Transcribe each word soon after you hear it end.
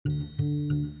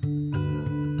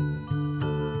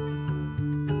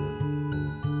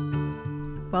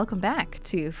Welcome back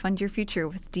to Fund Your Future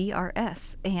with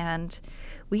DRS, and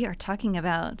we are talking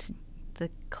about the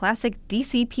classic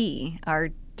DCP,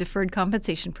 our Deferred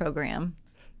Compensation Program.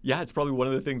 Yeah, it's probably one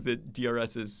of the things that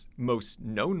DRS is most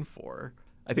known for.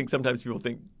 I think sometimes people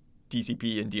think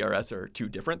DCP and DRS are two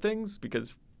different things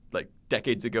because like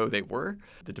decades ago they were.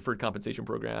 The Deferred Compensation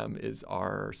Program is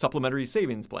our supplementary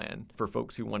savings plan for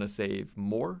folks who want to save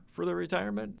more for their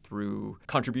retirement through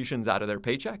contributions out of their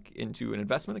paycheck into an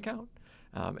investment account.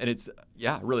 And it's,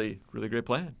 really great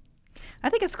plan. I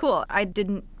think it's cool. I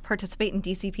didn't participate in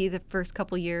DCP the first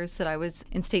couple years that I was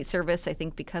in state service. I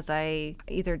think because I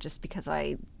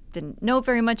didn't know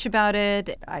very much about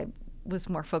it. I was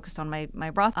more focused on my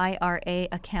Roth IRA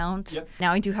account. Yep.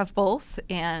 Now I do have both,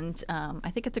 and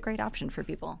I think it's a great option for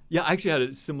people. Yeah, I actually had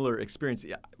a similar experience.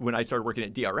 When I started working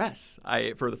at DRS,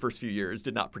 I, for the first few years,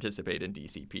 did not participate in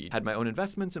DCP. Had my own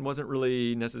investments and wasn't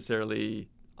really necessarily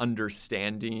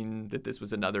understanding that this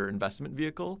was another investment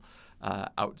vehicle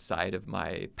outside of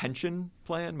my pension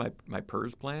plan, my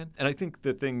PERS plan. And I think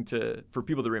the thing for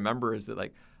people to remember is that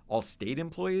like all state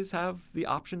employees have the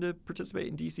option to participate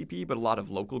in DCP, but a lot of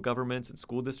local governments and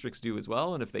school districts do as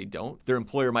well. And if they don't, their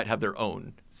employer might have their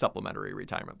own supplementary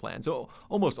retirement plan. So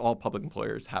almost all public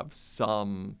employers have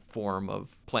some form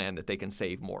of plan that they can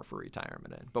save more for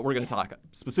retirement in. But we're going to talk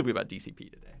specifically about DCP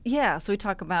today. Yeah, so we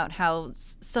talk about how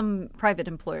some private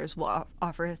employers will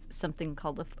offer something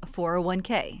called a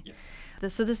 401k. Yeah.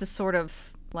 So this is sort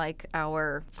of like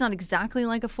it's not exactly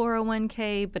like a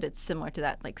 401k, but it's similar to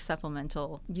that, like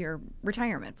supplemental your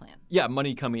retirement plan. Yeah,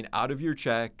 money coming out of your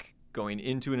check, going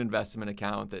into an investment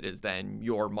account that is then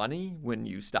your money when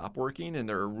you stop working. And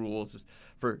there are rules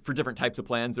for different types of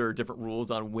plans. There are different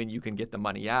rules on when you can get the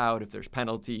money out, if there's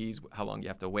penalties, how long you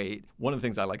have to wait. One of the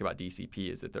things I like about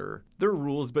DCP is that there are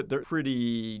rules, but they're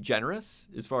pretty generous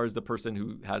as far as the person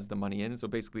who has the money in. So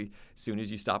basically, as soon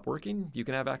as you stop working, you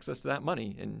can have access to that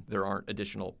money, and there aren't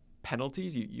additional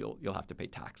penalties. You'll have to pay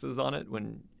taxes on it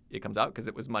when it comes out because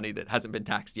it was money that hasn't been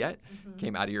taxed yet,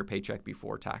 came out of your paycheck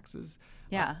before taxes.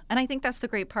 Yeah, and I think that's the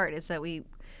great part is that we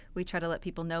try to let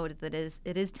people know that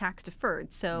it is tax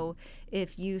deferred. So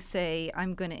if you say,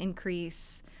 I'm going to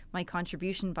increase my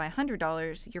contribution by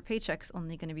 $100, your paycheck's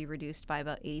only going to be reduced by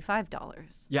about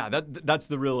 $85. Yeah, that's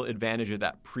the real advantage of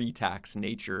that pre-tax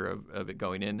nature of it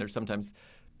going in. There's sometimes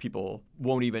people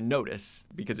won't even notice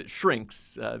because it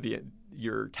shrinks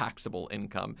your taxable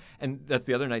income. And that's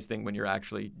the other nice thing when you're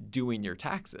actually doing your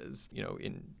taxes,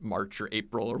 in March or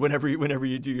April or whenever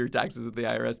you do your taxes with the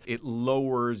IRS, it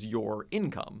lowers your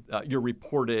income, your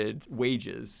reported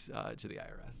wages to the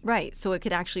IRS. Right. So it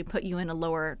could actually put you in a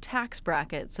lower tax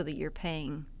bracket so that you're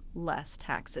paying less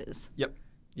taxes. Yep.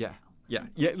 Yeah.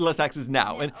 Yeah, less taxes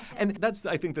now. Yeah, and that's,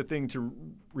 I think, the thing to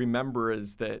remember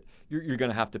is that you're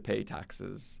going to have to pay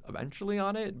taxes eventually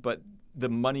on it, but the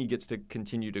money gets to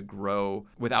continue to grow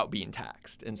without being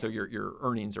taxed. And so your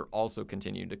earnings are also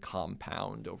continuing to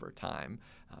compound over time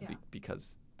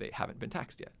because they haven't been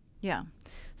taxed yet. Yeah.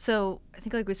 So I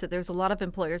think, like we said, there's a lot of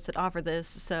employers that offer this.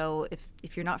 So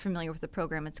if you're not familiar with the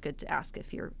program, it's good to ask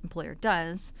if your employer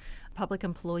does. Public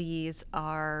employees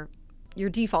you're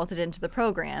defaulted into the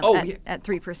program at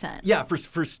 3%. Yeah,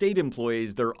 for state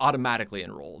employees, they're automatically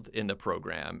enrolled in the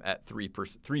program at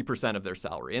 3% of their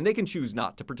salary. And they can choose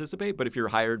not to participate, but if you're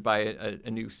hired by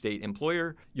a new state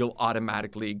employer, you'll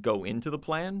automatically go into the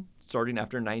plan. Starting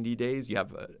after 90 days, you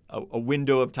have a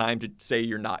window of time to say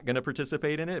you're not going to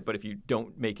participate in it. But if you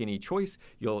don't make any choice,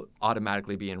 you'll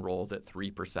automatically be enrolled at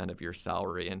 3% of your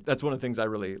salary. And that's one of the things I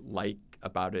really like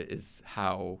about it is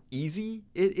how easy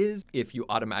it is. If you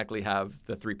automatically have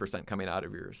the 3% coming out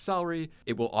of your salary,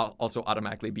 it will also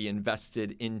automatically be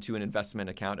invested into an investment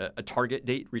account, a target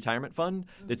date retirement fund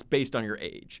that's based on your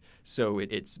age. So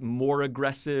it's more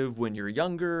aggressive when you're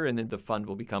younger, and then the fund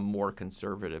will become more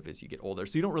conservative as you get older.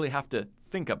 So you don't really have to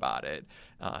think about it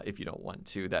if you don't want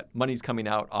to. That money's coming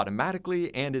out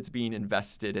automatically, and it's being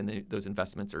invested, and those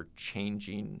investments are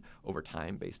changing over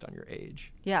time based on your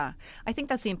age. Yeah. I think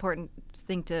that's the important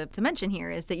thing to mention here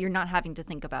is that you're not having to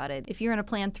think about it. If you're in a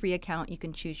Plan 3 account, you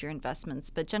can choose your investments.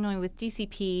 But generally with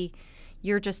DCP,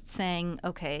 you're just saying,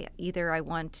 okay, you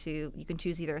can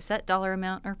choose either a set dollar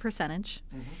amount or percentage,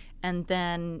 and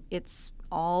then it's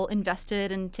all invested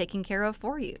and taken care of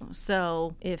for you.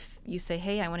 So if you say,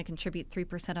 hey, I want to contribute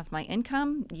 3% of my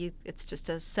income, it's just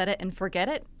a set it and forget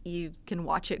it. You can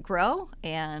watch it grow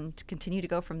and continue to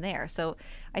go from there. So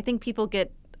I think people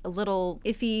get a little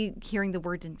iffy hearing the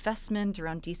word investment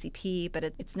around DCP, but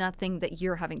it's nothing that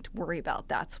you're having to worry about.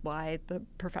 That's why the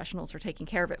professionals are taking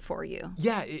care of it for you.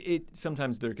 Yeah, it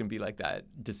sometimes there can be like that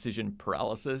decision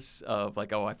paralysis of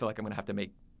like, oh, I feel like I'm going to have to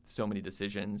make so many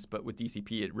decisions. But with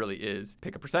DCP, it really is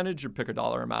pick a percentage or pick a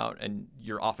dollar amount and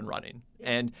you're off and running.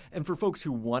 And for folks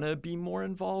who want to be more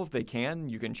involved, they can.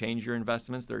 You can change your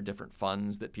investments. There are different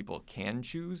funds that people can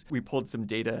choose. We pulled some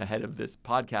data ahead of this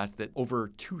podcast that over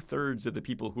 2/3 of the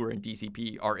people who are in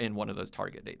DCP are in one of those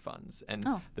target date funds. And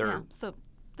so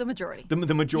the majority. The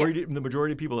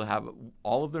majority of people have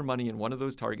all of their money in one of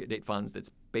those target date funds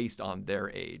that's based on their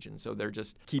age. And so they're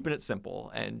just keeping it simple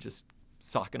and just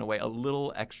socking away a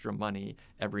little extra money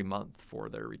every month for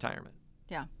their retirement.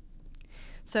 Yeah.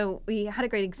 So we had a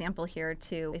great example here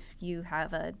too. If you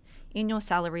have an annual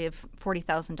salary of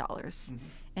 $40,000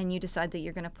 and you decide that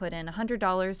you're going to put in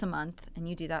 $100 a month and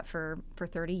you do that for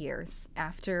 30 years.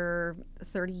 After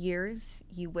 30 years,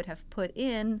 you would have put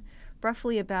in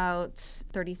roughly about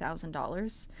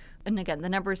 $30,000. And again, the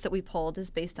numbers that we pulled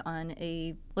is based on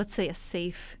let's say a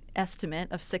safe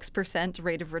estimate of 6%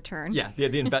 rate of return. Yeah,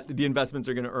 the investments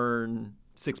are going to earn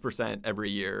 6%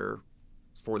 every year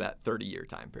for that 30-year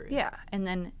time period. Yeah, and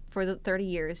then for the 30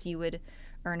 years, you would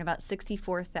earn about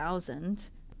 $64,000,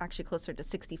 actually closer to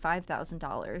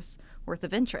 $65,000 worth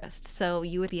of interest. So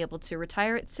you would be able to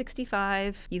retire at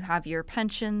 65, you have your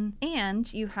pension,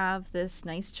 and you have this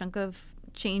nice chunk of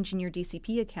change in your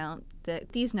DCP account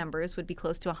that these numbers would be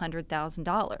close to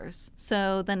 $100,000.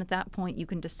 So then at that point, you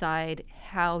can decide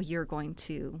how you're going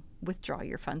to withdraw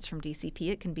your funds from DCP.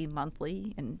 It can be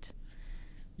monthly and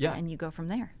you go from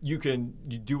there. You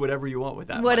do whatever you want with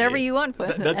that whatever money. You want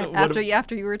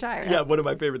after you retire. Yeah, one of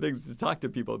my favorite things to talk to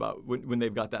people about when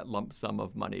they've got that lump sum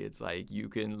of money. It's like you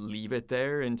can leave it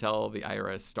there until the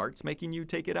IRS starts making you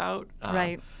take it out.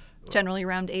 Right. Generally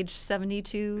around age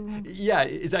 72. Yeah,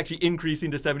 it's actually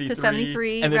increasing to 73. To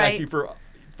 73, and then right. Actually for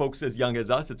folks as young as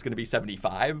us, it's going to be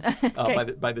 75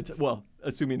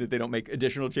 assuming that they don't make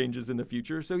additional changes in the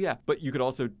future. So yeah, but you could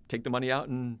also take the money out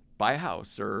and buy a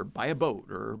house or buy a boat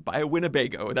or buy a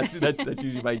Winnebago. That's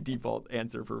usually my default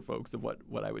answer for folks of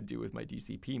what I would do with my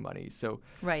DCP money. So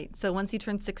right. So once you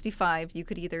turn 65, you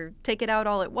could either take it out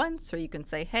all at once, or you can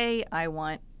say, hey, I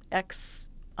want X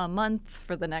a month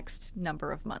for the next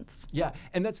number of months. Yeah,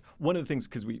 and that's one of the things,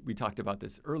 because we talked about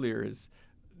this earlier, is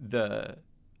the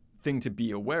thing to be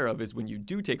aware of is when you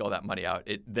do take all that money out,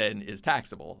 it then is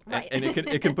taxable. Right. And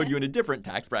it can put you in a different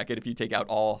tax bracket if you take out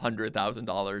all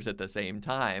 $100,000 at the same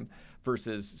time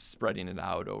versus spreading it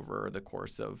out over the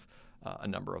course of a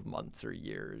number of months or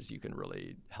years. You can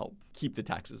really help keep the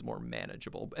taxes more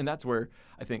manageable. And that's where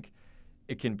I think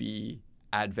it can be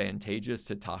advantageous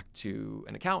to talk to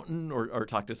an accountant or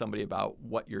talk to somebody about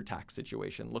what your tax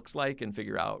situation looks like and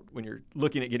figure out when you're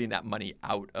looking at getting that money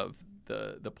out of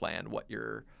the plan, what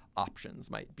your options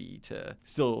might be to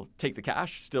still take the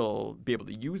cash, still be able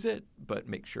to use it, but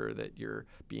make sure that you're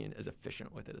being as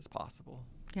efficient with it as possible.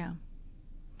 Yeah.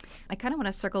 I kind of want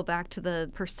to circle back to the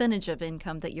percentage of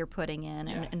income that you're putting in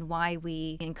and why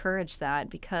we encourage that,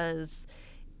 because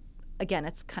again,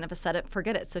 it's kind of a set it,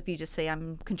 forget it. So if you just say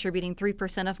I'm contributing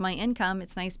 3% of my income,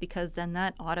 it's nice because then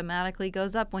that automatically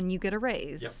goes up when you get a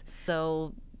raise. Yep.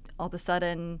 So all of a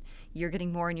sudden you're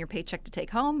getting more in your paycheck to take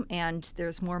home and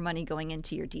there's more money going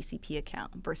into your DCP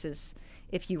account versus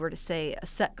if you were to say a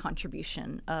set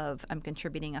contribution of I'm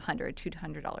contributing $100,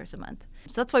 $200 a month.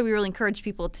 So that's why we really encourage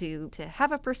people to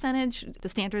have a percentage. The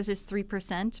standard is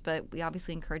 3%, but we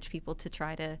obviously encourage people to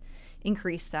try to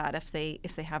increase that if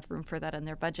they have room for that in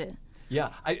their budget.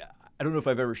 Yeah, I don't know if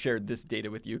I've ever shared this data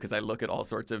with you because I look at all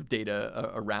sorts of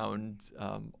data around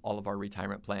all of our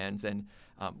retirement plans. And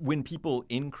when people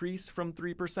increase from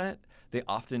 3%, they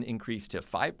often increase to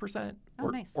 5%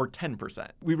 or 10%.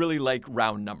 We really like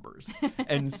round numbers.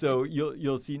 And so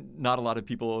you'll see not a lot of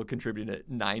people contributing at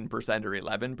 9% or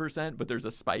 11%, but there's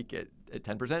a spike at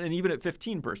 10%. And even at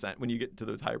 15%, when you get to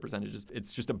those higher percentages,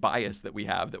 it's just a bias that we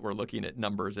have that we're looking at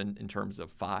numbers in terms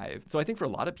of 5. So I think for a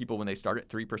lot of people, when they start at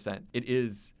 3%, it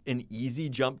is an easy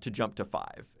jump to 5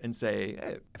 and say,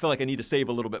 hey, I feel like I need to save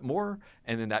a little bit more.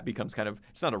 And then that becomes kind of,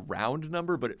 it's not a round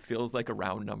number, but it feels like a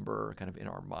round number kind of in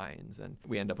our minds. And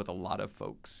we end up with a lot of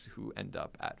folks who end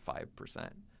up at 5%.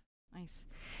 Nice.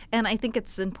 And I think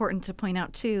it's important to point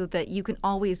out, too, that you can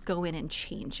always go in and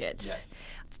change it. Yes.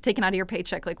 It's taken out of your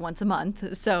paycheck like once a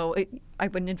month, so I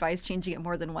wouldn't advise changing it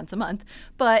more than once a month.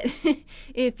 But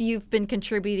if you've been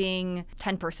contributing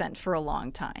 10% for a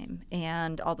long time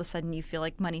and all of a sudden you feel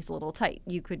like money's a little tight,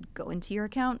 you could go into your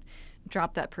account,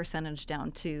 drop that percentage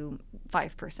down to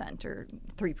 5% or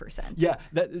 3%. Yeah,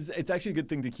 it's actually a good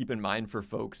thing to keep in mind for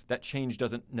folks. That change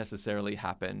doesn't necessarily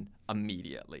happen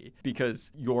immediately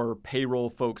because your payroll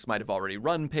folks might have already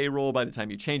run payroll by the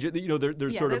time you change it.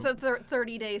 There's there's a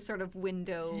 30-day sort of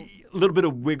window. A little bit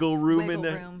of wiggle room in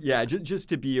there. Room. Yeah, just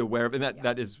to be aware of, and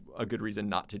that is a good reason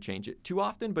not to change it too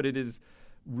often, but it is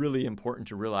really important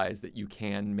to realize that you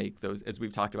can make those, as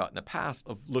we've talked about in the past,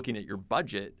 of looking at your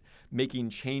budget,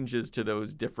 making changes to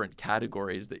those different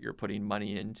categories that you're putting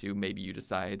money into. Maybe you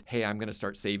decide, hey, I'm going to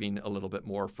start saving a little bit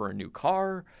more for a new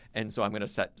car, and so I'm going to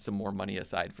set some more money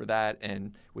aside for that.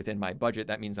 And within my budget,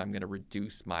 that means I'm going to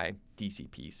reduce my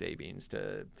DCP savings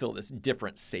to fill this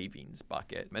different savings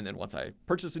bucket. And then once I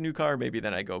purchase a new car, maybe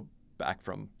then I go back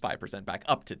from 5% back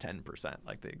up to 10%,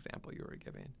 like the example you were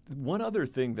giving. One other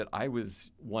thing that I was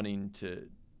wanting to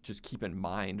just keep in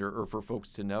mind, or for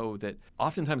folks to know, that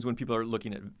oftentimes when people are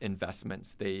looking at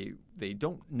investments, they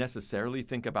don't necessarily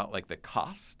think about like the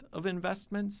cost of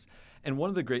investments. And one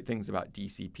of the great things about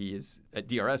DCP is at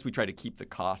DRS, we try to keep the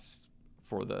costs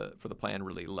for the plan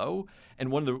really low.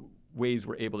 And one of the ways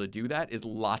we're able to do that is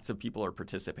lots of people are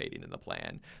participating in the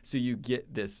plan. So you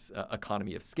get this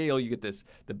economy of scale. You get this,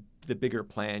 the bigger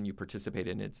plan you participate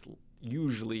in, it's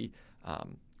usually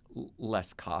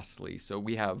less costly. So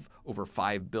we have over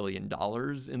 $5 billion in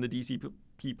the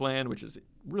DCP plan, which is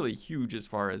really huge as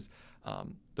far as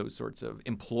those sorts of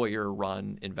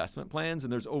employer-run investment plans.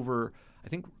 And there's over, I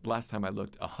think last time I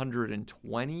looked,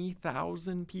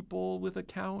 120,000 people with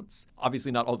accounts.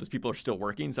 Obviously, not all those people are still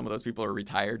working. Some of those people are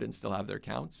retired and still have their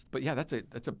accounts. But yeah, that's a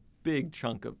big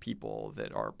chunk of people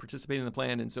that are participating in the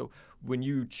plan. And so when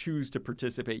you choose to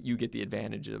participate, you get the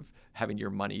advantage of having your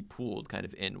money pooled kind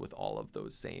of in with all of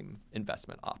those same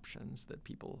investment options that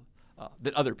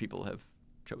that other people have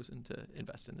chosen to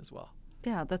invest in as well.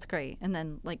 Yeah, that's great. And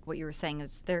then, like what you were saying,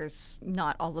 is there's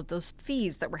not all of those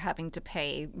fees that we're having to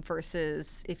pay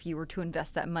versus if you were to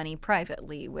invest that money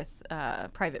privately with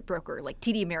a private broker like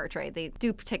TD Ameritrade. They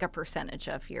do take a percentage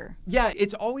of your... Yeah,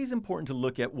 it's always important to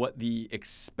look at what the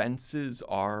expenses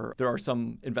are. There are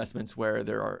some investments where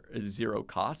there are zero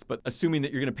costs, but assuming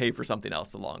that you're going to pay for something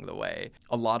else along the way.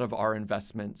 A lot of our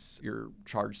investments, you're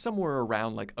charged somewhere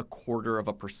around like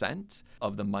 0.25%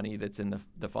 of the money that's in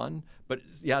the fund. But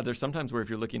yeah, there's sometimes where if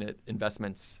you're looking at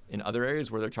investments in other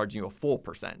areas where they're charging you a full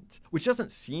percent, which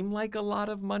doesn't seem like a lot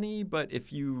of money, but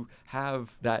if you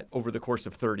have that over the course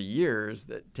of 30 years,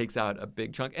 that takes out a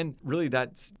big chunk. And really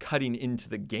that's cutting into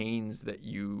the gains that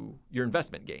your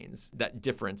investment gains, that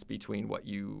difference between what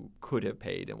you could have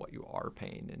paid and what you are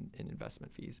paying in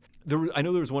investment fees. I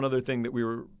know there was one other thing that we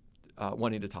were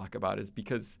wanting to talk about, is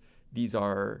because these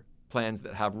are plans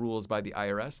that have rules by the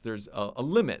IRS, there's a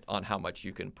limit on how much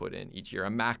you can put in each year, a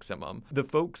maximum. The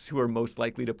folks who are most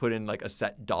likely to put in like a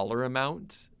set dollar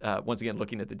amount, once again,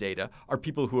 looking at the data, are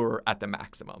people who are at the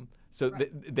maximum. So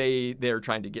right. They're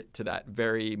trying to get to that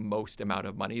very most amount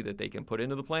of money that they can put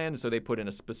into the plan. So they put in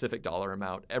a specific dollar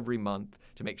amount every month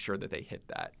to make sure that they hit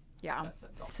that. Yeah.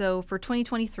 So for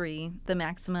 2023, the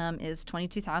maximum is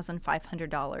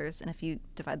 $22,500. And if you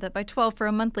divide that by 12 for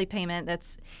a monthly payment,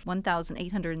 that's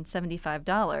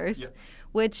 $1,875,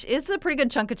 which is a pretty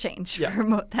good chunk of change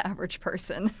for the average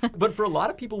person. But for a lot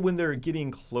of people, when they're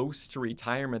getting close to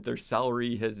retirement, their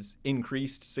salary has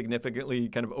increased significantly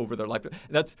kind of over their lifetime.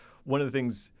 And that's one of the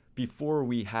things before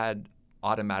we had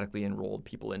automatically enrolled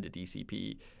people into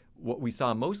DCP. What we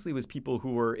saw mostly was people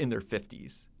who were in their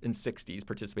 50s and 60s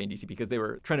participating in DCP because they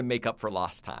were trying to make up for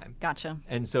lost time. Gotcha.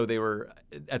 And so they were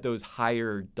at those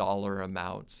higher dollar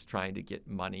amounts trying to get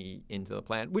money into the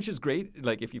plan, which is great.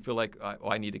 Like if you feel like,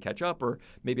 I need to catch up, or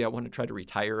maybe I want to try to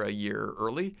retire a year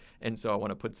early, and so I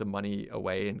want to put some money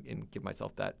away and give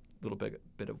myself that little bit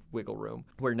of wiggle room.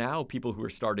 Where now people who are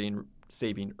starting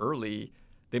saving early,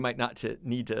 they might not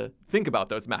need to think about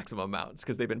those maximum amounts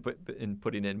because they've been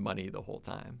putting in money the whole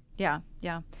time. Yeah.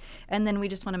 And then we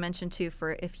just want to mention, too,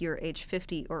 for if you're age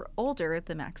 50 or older,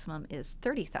 the maximum is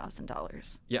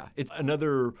 $30,000. Yeah, it's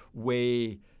another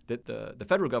way that the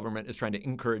federal government is trying to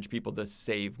encourage people to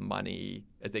save money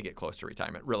as they get close to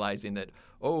retirement, realizing that,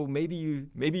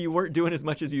 maybe you weren't doing as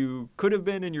much as you could have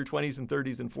been in your 20s and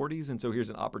 30s and 40s, and so here's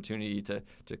an opportunity to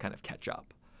kind of catch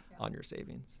up on your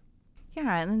savings.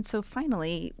 Yeah, and then so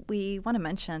finally, we want to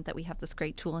mention that we have this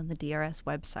great tool in the DRS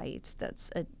website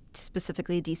that's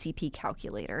specifically a DCP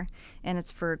calculator, and it's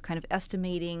for kind of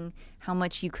estimating how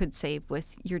much you could save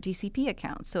with your DCP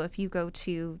account. So if you go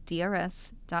to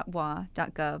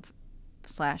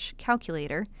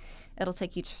drs.wa.gov/calculator, it'll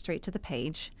take you straight to the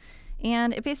page,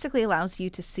 and it basically allows you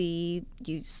to see,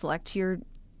 you select your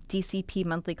DCP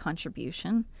monthly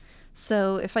contribution.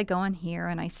 So if I go in here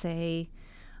and I say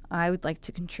I would like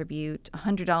to contribute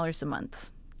 $100 a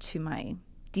month to my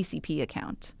DCP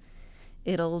account,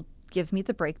 it'll give me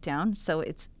the breakdown. So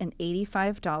it's an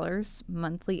 $85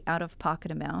 monthly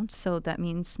out-of-pocket amount. So that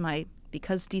means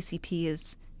because DCP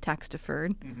is tax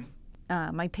deferred,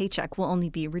 my paycheck will only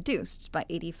be reduced by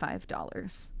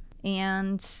 $85.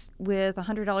 And with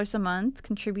 $100 a month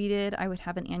contributed, I would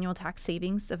have an annual tax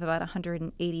savings of about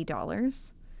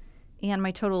 $180. And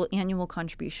my total annual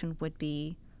contribution would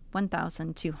be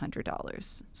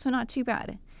 $1,200. So not too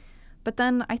bad. But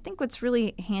then I think what's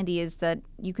really handy is that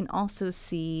you can also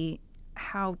see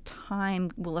how time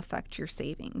will affect your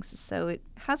savings. So it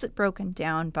has it broken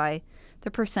down by the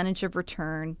percentage of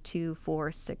return, 2,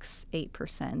 4, 6,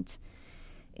 8%.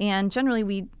 And generally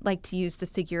we like to use the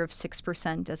figure of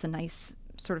 6% as a nice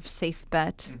sort of safe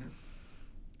bet.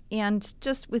 And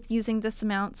just with using this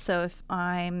amount, so if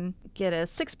I get a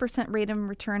 6% rate of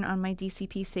return on my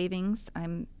DCP savings,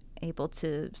 I'm able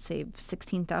to save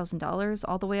 $16,000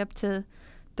 all the way up to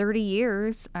 30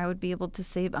 years. I would be able to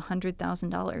save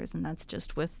 $100,000, and that's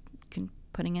just with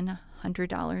putting in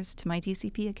 $100 to my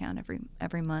DCP account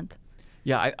every month.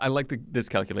 Yeah, I like this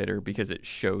calculator because it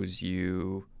shows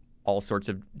you all sorts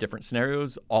of different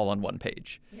scenarios all on one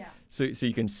page. Yeah. So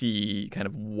you can see kind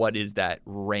of what is that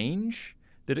range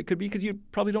that it could be, because you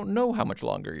probably don't know how much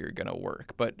longer you're going to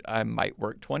work. But I might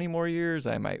work 20 more years.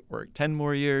 I might work 10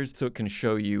 more years. So it can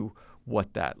show you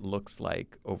what that looks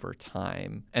like over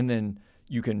time. And then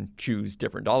you can choose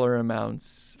different dollar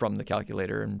amounts from the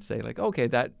calculator and say like, okay,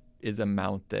 that is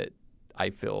amount that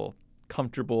I feel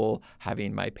comfortable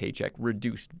having my paycheck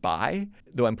reduced by.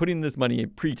 Though I'm putting this money in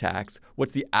pre-tax,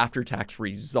 what's the after-tax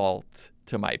result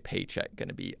to my paycheck going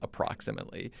to be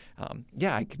approximately?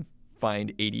 I can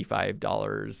find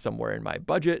 $85 somewhere in my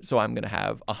budget, so I'm going to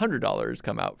have $100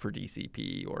 come out for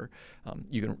DCP. Or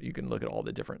you can look at all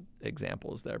the different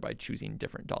examples there by choosing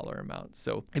different dollar amounts.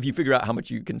 So if you figure out how much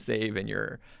you can save in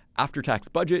your after-tax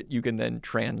budget, you can then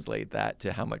translate that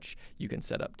to how much you can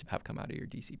set up to have come out of your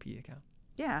DCP account.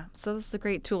 Yeah, so this is a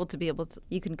great tool to be able to,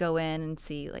 you can go in and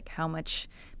see like how much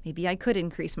maybe I could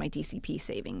increase my DCP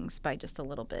savings by just a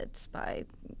little bit, by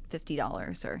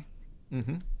 $50 or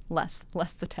less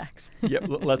the tax. Yep,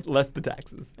 less the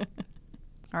taxes.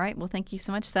 All right, well, thank you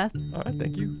so much, Seth. All right,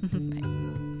 thank you. Bye.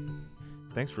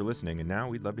 Thanks for listening, and now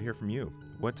we'd love to hear from you.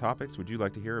 What topics would you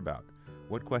like to hear about?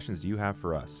 What questions do you have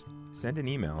for us? Send an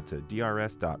email to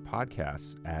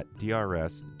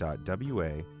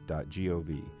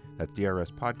drs.podcasts@drs.wa.gov. That's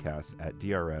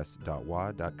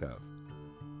drspodcasts@drs.wa.gov.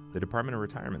 The Department of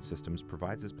Retirement Systems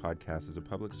provides this podcast as a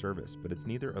public service, but it's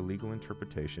neither a legal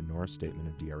interpretation nor a statement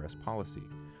of DRS policy.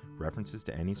 References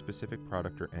to any specific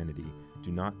product or entity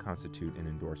do not constitute an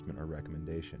endorsement or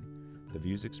recommendation. The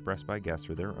views expressed by guests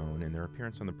are their own, and their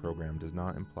appearance on the program does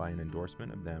not imply an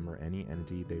endorsement of them or any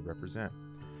entity they represent.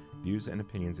 Views and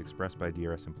opinions expressed by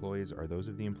DRS employees are those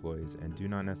of the employees and do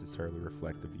not necessarily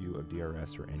reflect the view of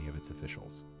DRS or any of its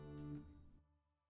officials.